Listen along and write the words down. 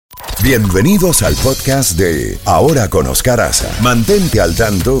Bienvenidos al podcast de Ahora con Oscar Aza. Mantente al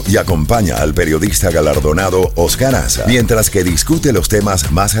tanto y acompaña al periodista galardonado Oscar Aza mientras que discute los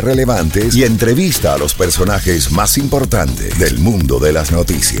temas más relevantes y entrevista a los personajes más importantes del mundo de las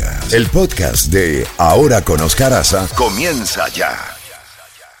noticias. El podcast de Ahora con Oscar Aza comienza ya.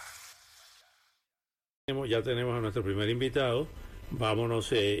 Ya tenemos a nuestro primer invitado.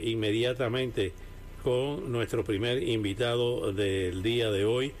 Vámonos inmediatamente con nuestro primer invitado del día de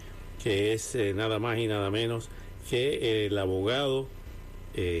hoy, que es nada más y nada menos que el abogado,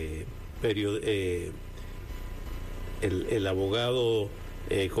 el abogado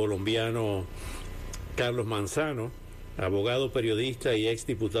colombiano Carlos Manzano, abogado, periodista y ex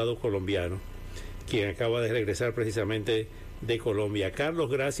diputado colombiano, quien acaba de regresar precisamente de Colombia. Carlos,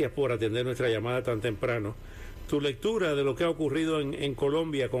 gracias por atender nuestra llamada tan temprano. Tu lectura de lo que ha ocurrido en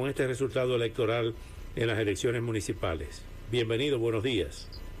Colombia con este resultado electoral en las elecciones municipales. Bienvenido, buenos días.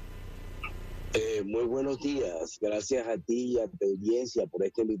 Muy buenos días, gracias a ti y a tu audiencia por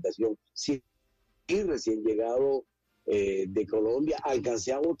esta invitación. Sí, recién llegado de Colombia,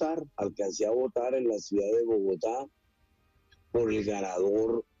 alcancé a votar en la ciudad de Bogotá por el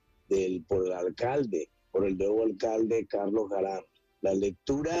ganador, por el alcalde, por el nuevo alcalde Carlos Galán. La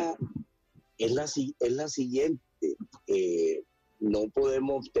lectura es la siguiente,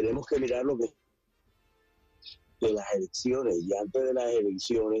 tenemos que mirar lo que de las elecciones, y antes de las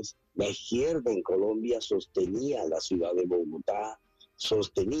elecciones, la izquierda en Colombia sostenía la ciudad de Bogotá,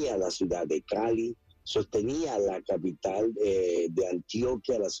 sostenía la ciudad de Cali, sostenía la capital de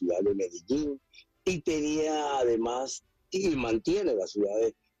Antioquia, la ciudad de Medellín, y tenía además, y mantiene la ciudad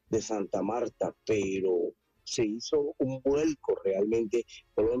de Santa Marta, pero se hizo un vuelco realmente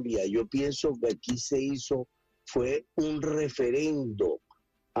Colombia. Yo pienso que aquí fue un referendo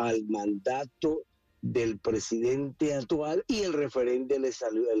al mandato del presidente actual, y el referendo le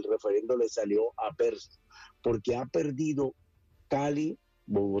salió a perso, porque ha perdido Cali,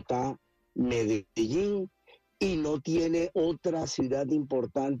 Bogotá, Medellín, y no tiene otra ciudad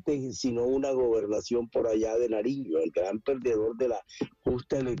importante sino una gobernación por allá de Nariño. El gran perdedor de la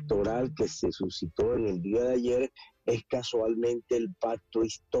justa electoral que se suscitó en el día de ayer es casualmente el pacto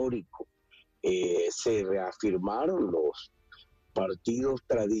histórico. Se reafirmaron los partidos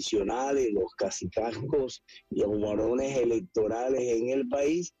tradicionales, los cacicazgos y los varones electorales en el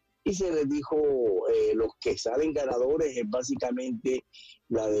país, y se les dijo, los que salen ganadores es básicamente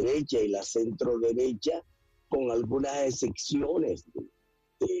la derecha y la centro derecha, con algunas excepciones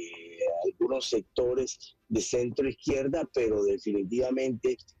de algunos sectores de centro izquierda, pero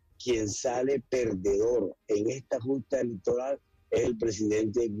definitivamente quien sale perdedor en esta justa electoral es el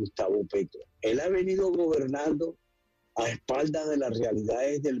presidente Gustavo Petro. Él ha venido gobernando a espaldas de las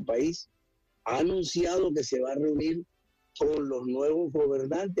realidades del país, ha anunciado que se va a reunir con los nuevos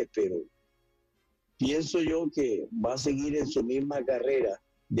gobernantes, pero pienso yo que va a seguir en su misma carrera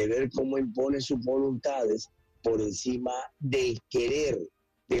de ver cómo impone sus voluntades por encima del querer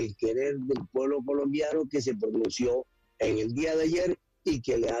del pueblo colombiano, que se pronunció en el día de ayer y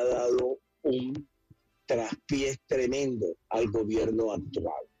que le ha dado un traspiés tremendo al gobierno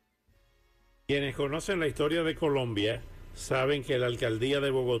actual. Quienes conocen la historia de Colombia saben que la alcaldía de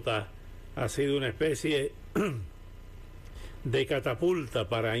Bogotá ha sido una especie de catapulta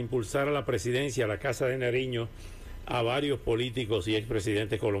para impulsar a la presidencia, a la Casa de Nariño, a varios políticos y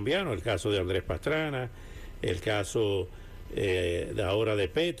expresidentes colombianos. El caso de Andrés Pastrana, el caso de ahora de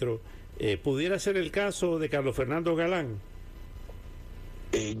Petro. ¿Pudiera ser el caso de Carlos Fernando Galán?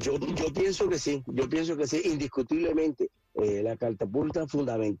 Yo pienso que sí, indiscutiblemente. La catapulta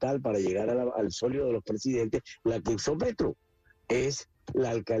fundamental para llegar al solio de los presidentes, la que hizo Petro, es la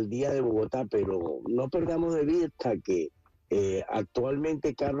alcaldía de Bogotá, pero no perdamos de vista que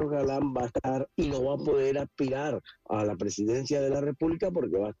actualmente Carlos Galán va a estar y no va a poder aspirar a la presidencia de la República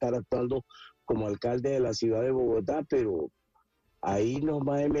porque va a estar actuando como alcalde de la ciudad de Bogotá, pero ahí nos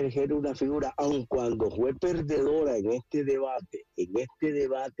va a emerger una figura, aun cuando fue perdedora en este debate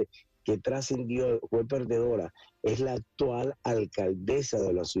que trascendió, fue perdedora, es la actual alcaldesa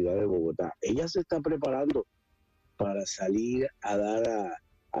de la ciudad de Bogotá. Ella se está preparando para salir a dar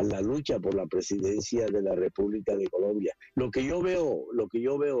a la lucha por la presidencia de la República de Colombia. Lo que yo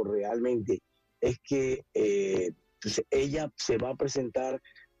veo realmente es que pues ella se va a presentar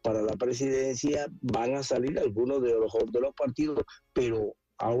para la presidencia, van a salir algunos de los partidos, pero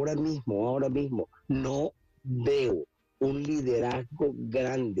ahora mismo no veo un liderazgo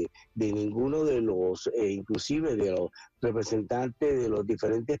grande de ninguno de los, inclusive de los representantes de los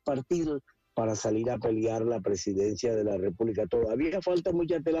diferentes partidos, para salir a pelear la presidencia de la República. Todavía falta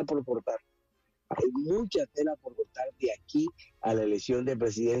mucha tela por cortar. Hay mucha tela por cortar de aquí a la elección de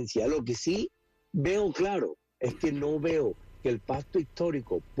presidencia. Lo que sí veo claro es que no veo que el pacto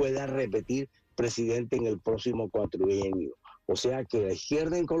histórico pueda repetir presidente en el próximo cuatrienio. O sea que la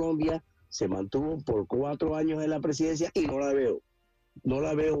izquierda en Colombia se mantuvo por 4 años en la presidencia y no la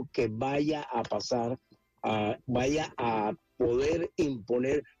veo que vaya a pasar, vaya a poder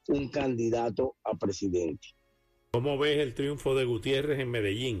imponer un candidato a presidente. ¿Cómo ves el triunfo de Gutiérrez en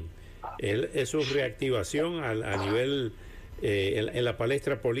Medellín? Es su reactivación a nivel en la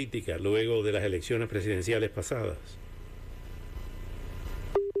palestra política luego de las elecciones presidenciales pasadas.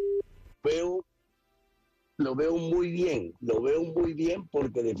 Lo veo muy bien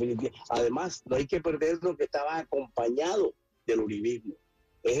porque definitivamente, además no hay que perder lo que estaba acompañado del uribismo.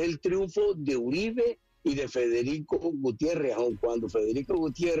 Es el triunfo de Uribe y de Federico Gutiérrez, aun cuando Federico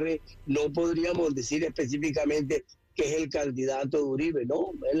Gutiérrez no podríamos decir específicamente que es el candidato de Uribe,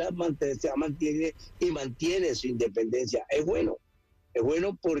 no, él mantiene y mantiene su independencia. Es bueno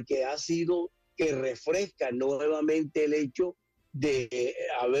porque ha sido que refresca nuevamente el hecho de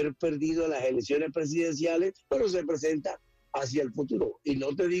haber perdido las elecciones presidenciales, pero se presenta hacia el futuro. Y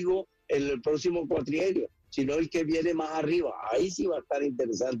no te digo en el próximo cuatrienio, sino el que viene más arriba. Ahí sí va a estar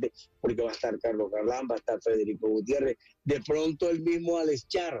interesante, porque va a estar Carlos Garlán, va a estar Federico Gutiérrez, de pronto el mismo Alex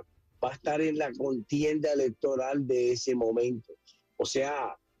Char va a estar en la contienda electoral de ese momento. O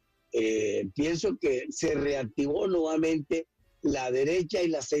sea, pienso que se reactivó nuevamente la derecha y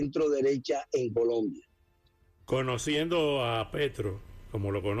la centro derecha en Colombia. Conociendo a Petro,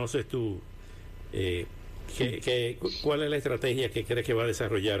 como lo conoces tú, ¿cuál es la estrategia que crees que va a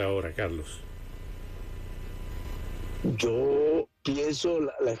desarrollar ahora, Carlos? Yo pienso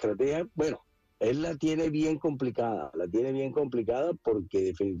la estrategia, bueno, él la tiene bien complicada porque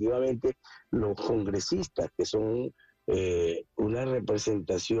definitivamente los congresistas que son una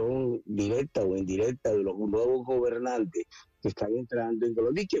representación directa o indirecta de los nuevos gobernantes que están entrando en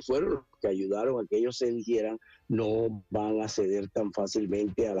Colombia y que fueron los que ayudaron a que ellos se eligieran, no van a ceder tan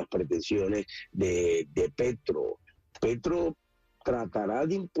fácilmente a las pretensiones de Petro. Petro tratará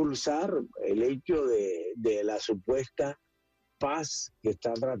de impulsar el hecho de la supuesta paz que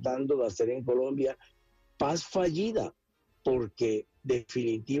está tratando de hacer en Colombia, paz fallida, porque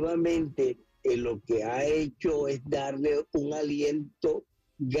definitivamente lo que ha hecho es darle un aliento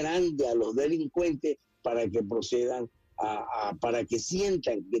grande a los delincuentes para que procedan para que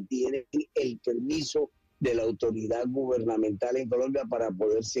sientan que tienen el permiso de la autoridad gubernamental en Colombia para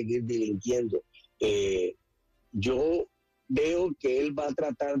poder seguir delinquiendo. Yo veo que él va a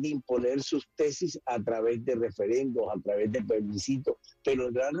tratar de imponer sus tesis a través de referendos, a través de plebiscitos, pero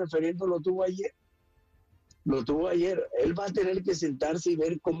el gran referendo lo tuvo ayer. Él va a tener que sentarse y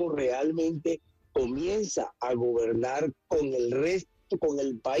ver cómo realmente comienza a gobernar con el resto, con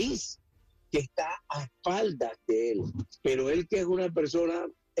el país que está a espaldas de él. Pero él, que es una persona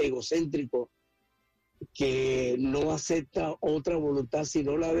egocéntrico, que no acepta otra voluntad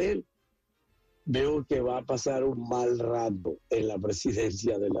sino la de él, veo que va a pasar un mal rato en la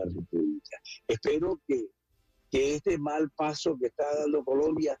presidencia de la República. Espero que este mal paso que está dando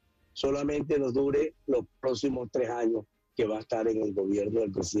Colombia solamente nos dure los próximos 3 años que va a estar en el gobierno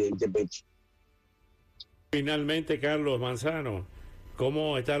del presidente Petro. Finalmente, Carlos Manzano,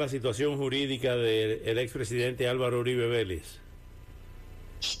 ¿cómo está la situación jurídica del expresidente Álvaro Uribe Vélez?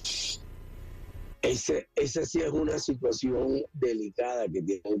 Esa sí es una situación delicada que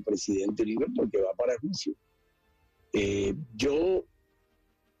tiene el presidente Uribe porque va para juicio. Yo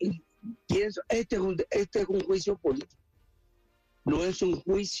pienso, este es un juicio político, no es un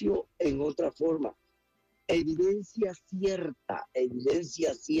juicio en otra forma. Evidencia cierta,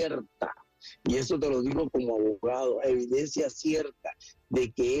 y eso te lo digo como abogado, evidencia cierta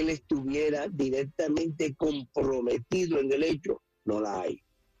de que él estuviera directamente comprometido en el hecho, no la hay.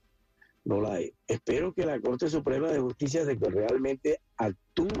 Espero que la Corte Suprema de Justicia de que realmente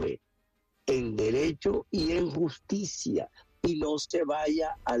actúe en derecho y en justicia y no se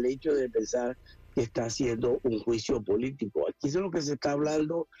vaya al hecho de pensar que está haciendo un juicio político. Aquí es lo que se está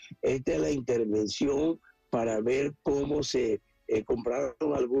hablando, es de la intervención para ver cómo se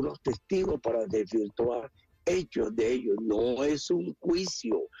compraron algunos testigos para desvirtuar hechos de ellos. No es un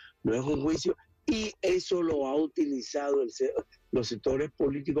juicio, y eso lo ha utilizado los sectores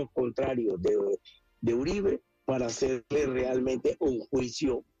políticos contrarios de Uribe para hacerle realmente un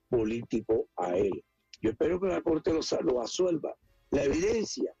juicio político a él. Yo espero que la Corte lo absuelva. La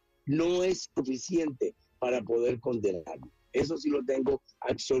evidencia no es suficiente para poder condenarlo. Eso sí lo tengo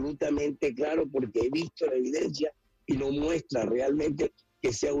absolutamente claro porque he visto la evidencia y no muestra realmente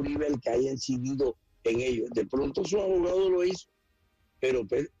que sea Uribe el que haya incidido en ello. De pronto su abogado lo hizo,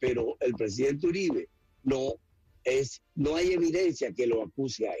 pero el presidente Uribe no hay evidencia que lo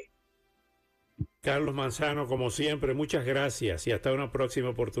acuse a él. Carlos Manzano, como siempre, muchas gracias y hasta una próxima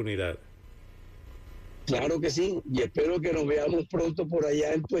oportunidad. Claro que sí, y espero que nos veamos pronto por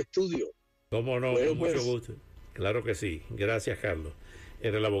allá en tu estudio. Cómo no, bueno, con mucho gusto. Claro que sí. Gracias, Carlos.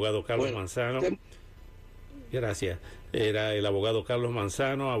 Era el abogado Carlos Manzano. Gracias. Era el abogado Carlos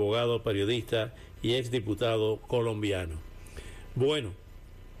Manzano, abogado, periodista y exdiputado colombiano. Bueno,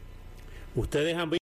 ustedes han visto